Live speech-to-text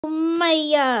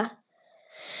Maya.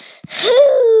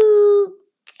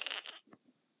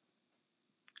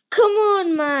 Come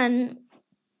on, man.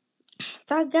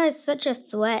 That guy's such a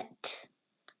threat.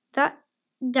 That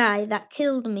guy that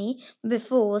killed me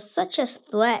before was such a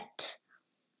threat.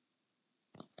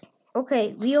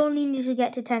 Okay, we only need to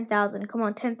get to 10,000. Come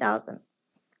on, 10,000.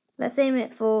 Let's aim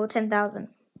it for 10,000.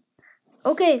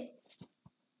 Okay.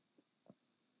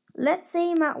 Let's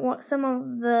aim at what some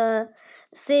of the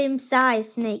same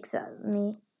size snakes as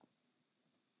me.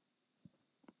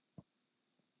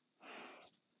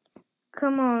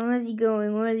 Come on, where's he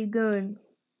going? Where's he going?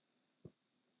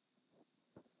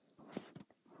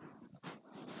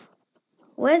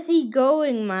 Where's he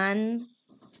going, man?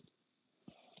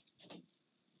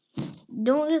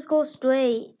 Don't just go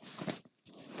straight.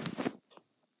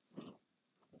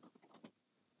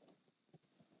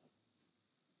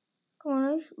 Come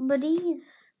on,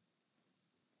 buddies.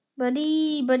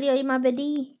 Buddy, are you my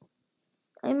buddy?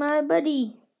 Are you my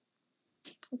buddy?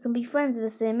 We can be friends of the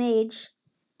same age.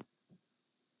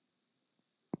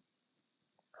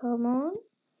 Come on.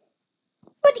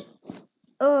 Buddy!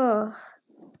 Oh.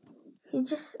 I'm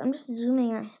just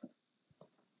zooming at him.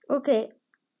 Okay.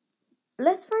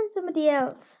 Let's find somebody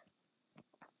else.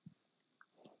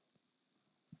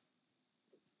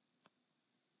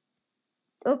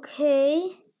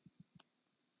 Okay.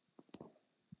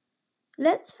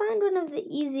 Let's find one of the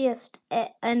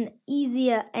an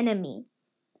easier enemy.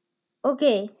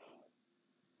 Okay.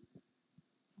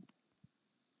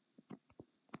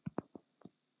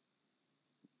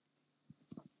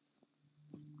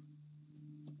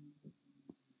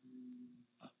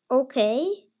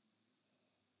 Okay.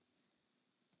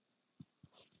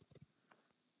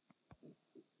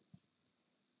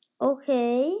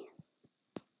 Okay.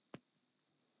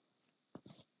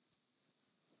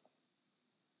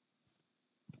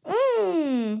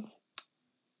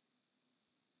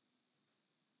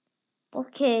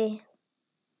 Okay.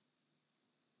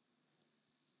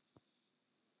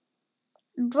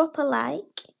 Drop a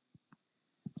like.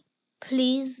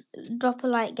 Please drop a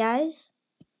like, guys.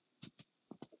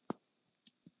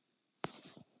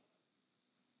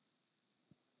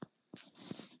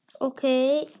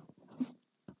 Okay.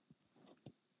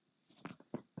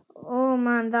 Oh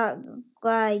man, that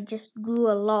guy just grew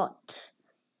a lot.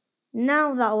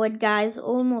 Now that red guy is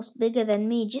almost bigger than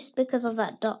me just because of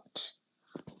that dot.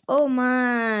 Oh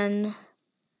man.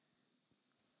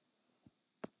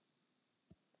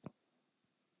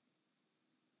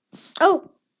 Oh.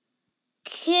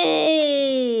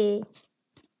 Okay.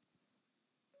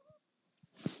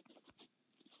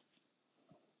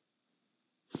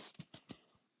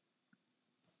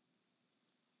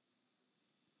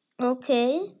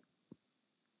 Okay.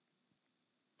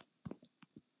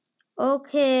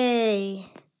 Okay.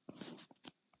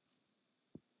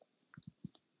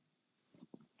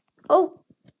 Oh.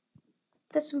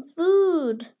 There's some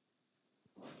food.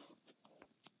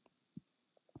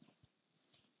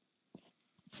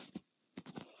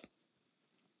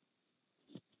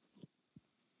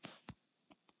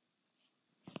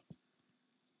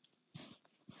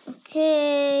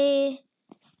 Okay.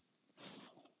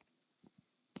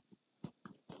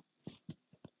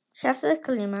 Should I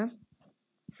circle you, man?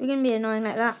 If you're gonna be annoying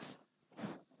like that.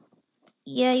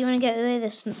 Yeah, you wanna get away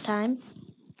this time?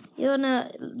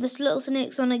 This little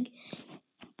snake's wanna...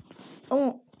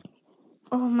 Oh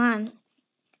man.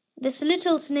 This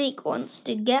little snake wants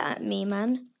to get at me,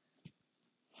 man.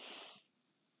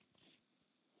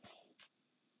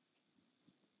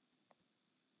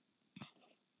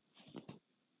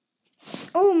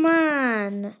 Oh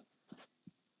man.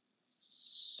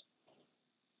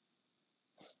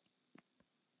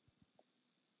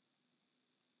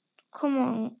 Come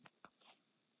on.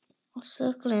 I'll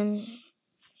circle him.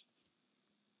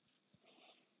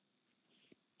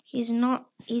 He's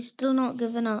still not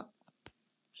giving up.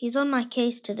 He's on my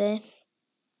case today.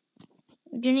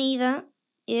 Do you need that?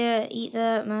 Yeah, eat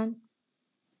that, man.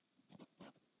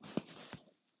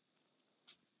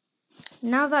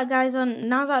 Now that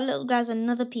little guy's on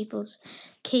other people's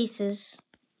cases.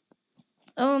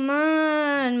 Oh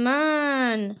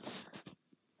man.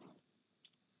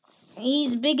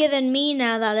 He's bigger than me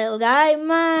now, that little guy.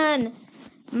 Man,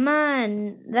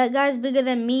 that guy's bigger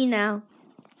than me now.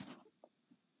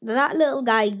 That little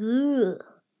guy grew.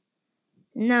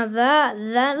 Now that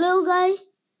little guy.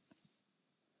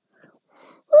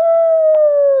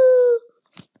 Woo!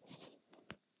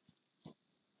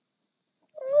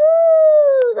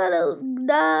 Woo! That little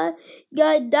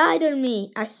guy died on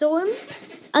me. I saw him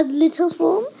as little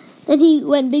form. Then he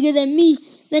went bigger than me.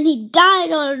 Then he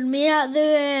died on me at the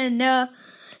end.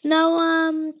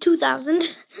 Now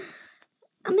 2,000.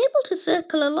 I'm able to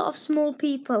circle a lot of small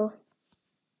people.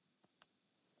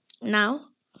 Now.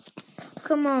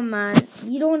 Come on, man.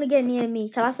 You don't want to get near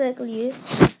me. Shall I circle you?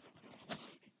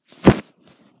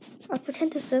 I'll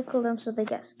pretend to circle them so they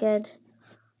get scared.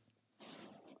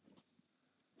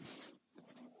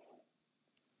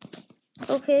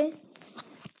 Okay.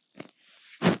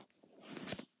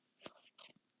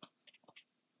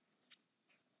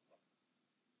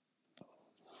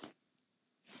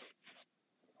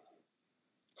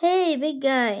 Hey, big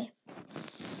guy.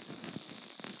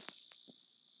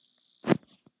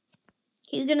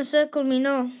 He's gonna circle me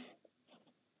now.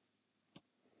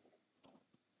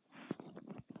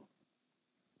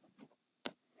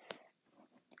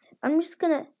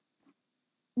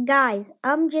 Guys,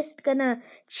 I'm just gonna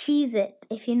cheese it,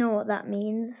 if you know what that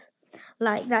means.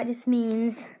 Like, that just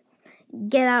means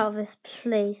get out of this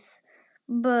place.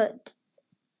 But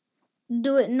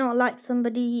do it not like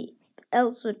somebody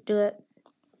else would do it.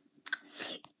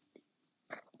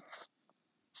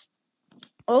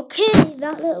 Okay,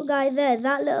 that little guy there,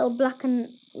 that little black and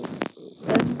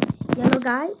yellow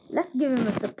guy, let's give him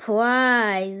a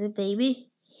surprise, baby.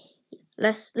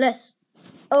 Let's.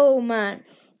 Oh, man.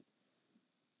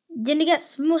 Didn't he get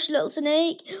smushed, little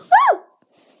snake?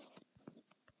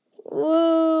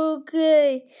 Woo!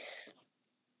 Okay.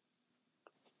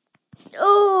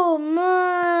 Oh,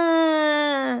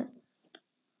 man.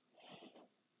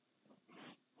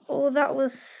 Oh, that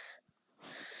was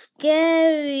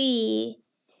scary.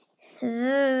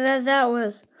 That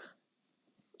was.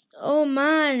 Oh,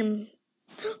 man.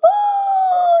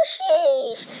 Oh,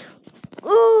 sheesh.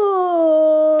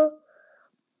 Oh.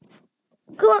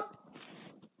 Come on.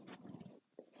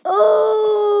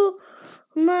 Oh,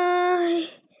 my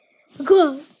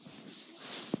God.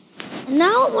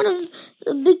 Now I'm one of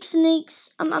the big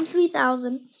snakes. I'm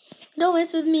 3,000. Don't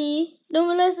mess with me.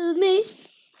 Don't mess with me.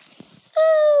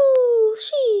 Oh,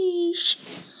 sheesh.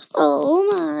 Oh,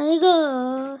 my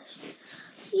gosh.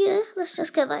 Yeah, let's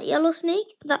just get that yellow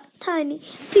snake. That tiny,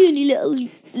 puny little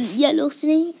yellow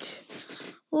snake.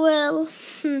 Well,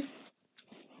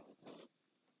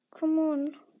 Come on.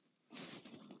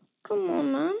 Come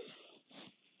on, man.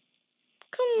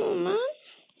 Come on, man.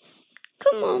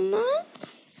 Come on, man.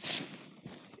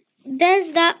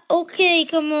 There's that. Okay,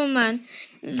 come on, man.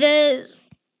 There's.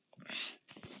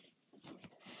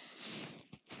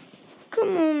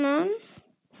 Come on, man.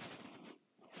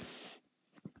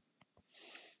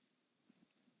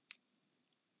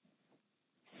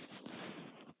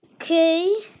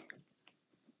 Okay.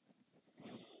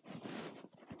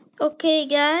 Okay,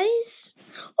 guys.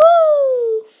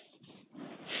 Ooh!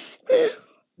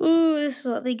 Ooh, this is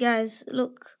what the guys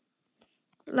look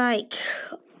like.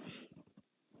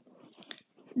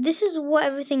 This is what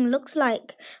everything looks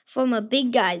like from a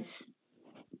big guy's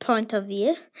point of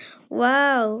view.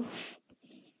 Wow.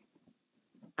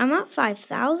 I'm at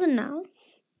 5,000 now.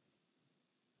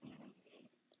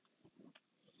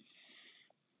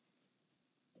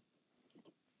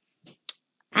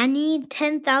 I need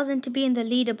 10,000 to be in the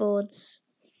leaderboards.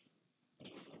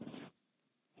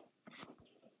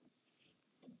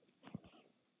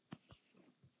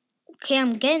 Okay,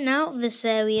 I'm getting out of this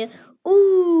area.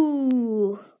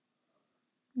 Ooh!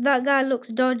 That guy looks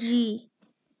dodgy.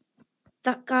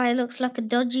 That guy looks like a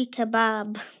dodgy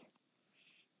kebab.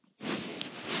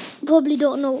 Probably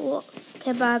don't know what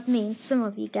kebab means. Some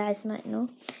of you guys might know.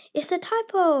 It's a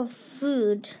type of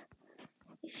food,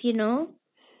 if you know.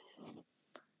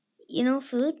 You know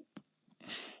food?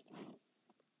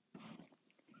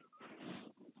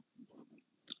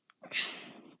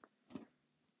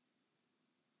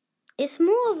 It's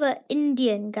more of an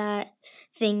Indian guy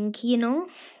thing, you know,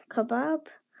 kebab.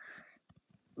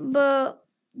 But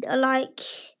like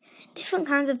different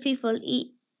kinds of people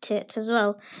eat it as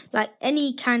well. Like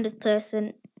any kind of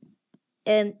person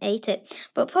ate it.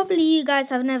 But probably you guys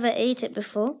have never ate it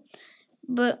before.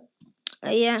 But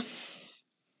yeah.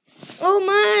 Oh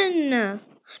man!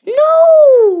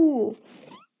 No!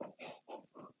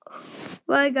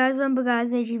 Bye guys, remember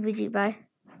guys, AG Bye.